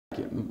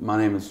My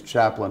name is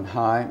Chaplin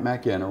Hy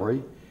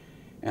McEnery,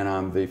 and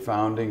I'm the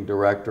founding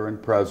director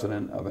and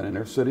president of an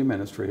inner city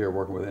ministry here,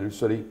 working with inner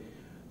city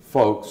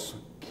folks,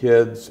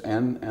 kids,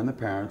 and the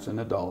parents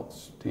and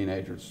adults,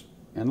 teenagers,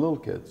 and little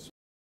kids.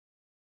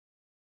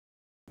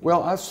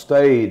 Well, I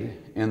stayed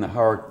in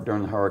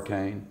during the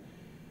hurricane.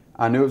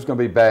 I knew it was going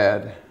to be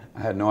bad.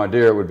 I had no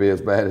idea it would be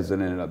as bad as it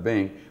ended up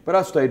being, but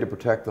I stayed to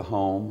protect the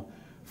home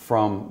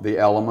from the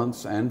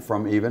elements and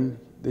from even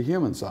the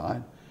human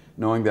side,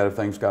 knowing that if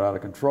things got out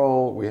of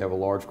control, we have a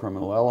large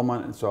criminal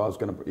element, and so I was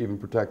going to even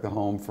protect the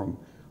home from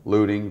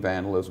looting,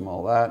 vandalism,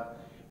 all that.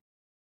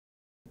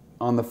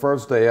 On the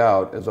first day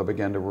out, as I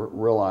began to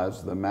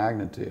realize the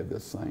magnitude of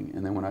this thing,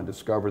 and then when I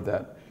discovered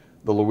that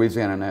the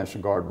Louisiana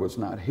National Guard was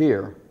not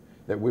here,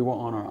 that we were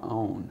on our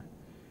own,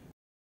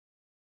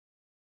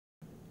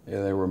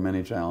 there were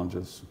many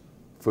challenges.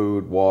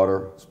 Food,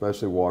 water,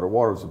 especially water.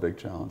 Water was a big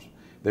challenge.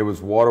 There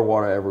was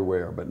water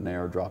everywhere, but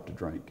ne'er a drop to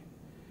drink.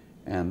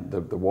 And the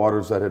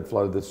waters that had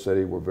flooded this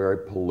city were very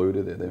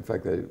polluted. In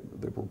fact, the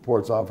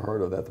reports I've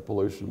heard of that the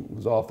pollution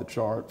was off the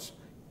charts,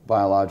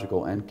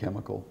 biological and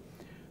chemical.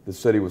 The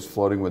city was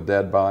floating with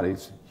dead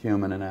bodies,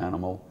 human and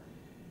animal.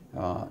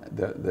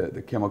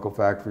 The chemical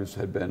factories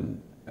had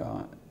been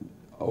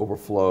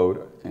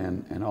overflowed,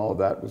 and all of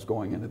that was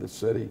going into the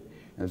city.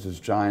 There's this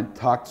giant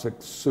toxic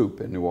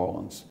soup in New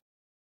Orleans.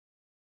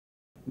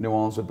 New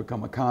Orleans had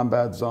become a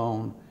combat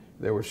zone.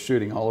 They were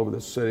shooting all over the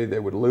city. They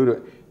would loot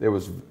it. There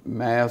was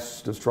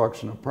mass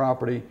destruction of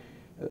property.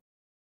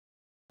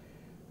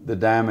 The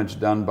damage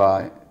done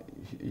by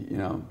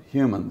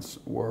humans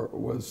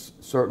was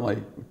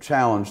certainly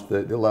challenged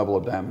the level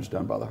of damage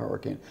done by the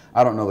hurricane.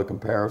 I don't know the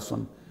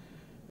comparison.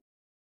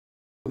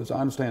 I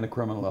understand the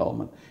criminal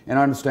element, and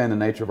I understand the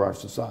nature of our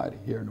society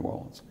here in New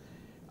Orleans.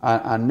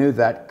 I knew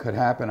that could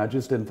happen. I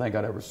just didn't think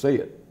I'd ever see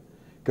it,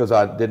 because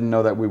I didn't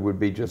know that we would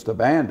be just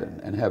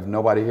abandoned and have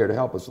nobody here to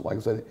help us. Like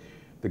I said,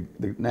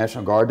 the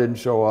National Guard didn't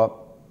show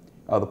up.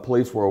 The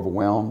police were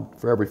overwhelmed.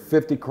 For every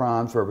 50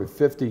 crimes, for every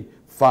 50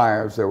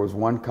 fires, there was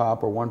one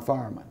cop or one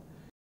fireman.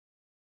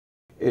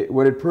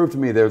 What it proved to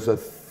me, there's a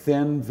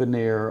thin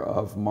veneer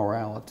of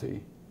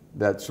morality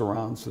that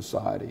surrounds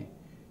society.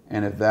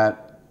 And if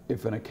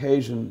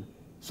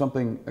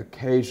something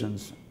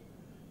occasions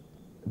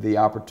the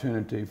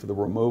opportunity for the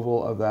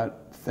removal of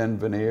that thin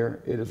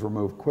veneer, it is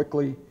removed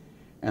quickly,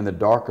 and the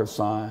darker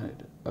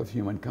side of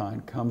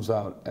humankind comes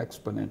out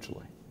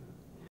exponentially.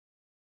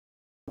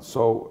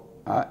 So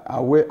I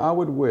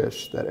would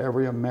wish that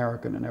every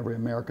American and every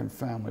American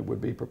family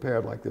would be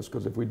prepared like this,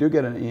 because if we do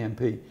get an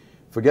EMP,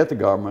 forget the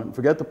government,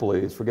 forget the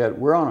police,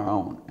 we're on our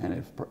own,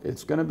 and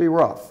it's going to be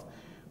rough.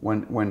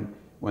 When the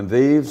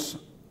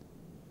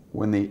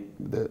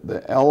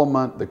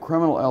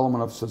criminal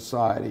element of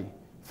society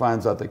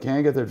finds out they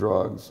can't get their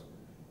drugs,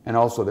 and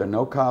also there are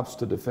no cops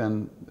to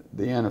defend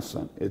the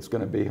innocent, it's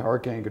going to be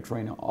Hurricane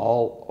Katrina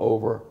all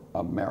over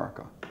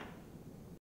America.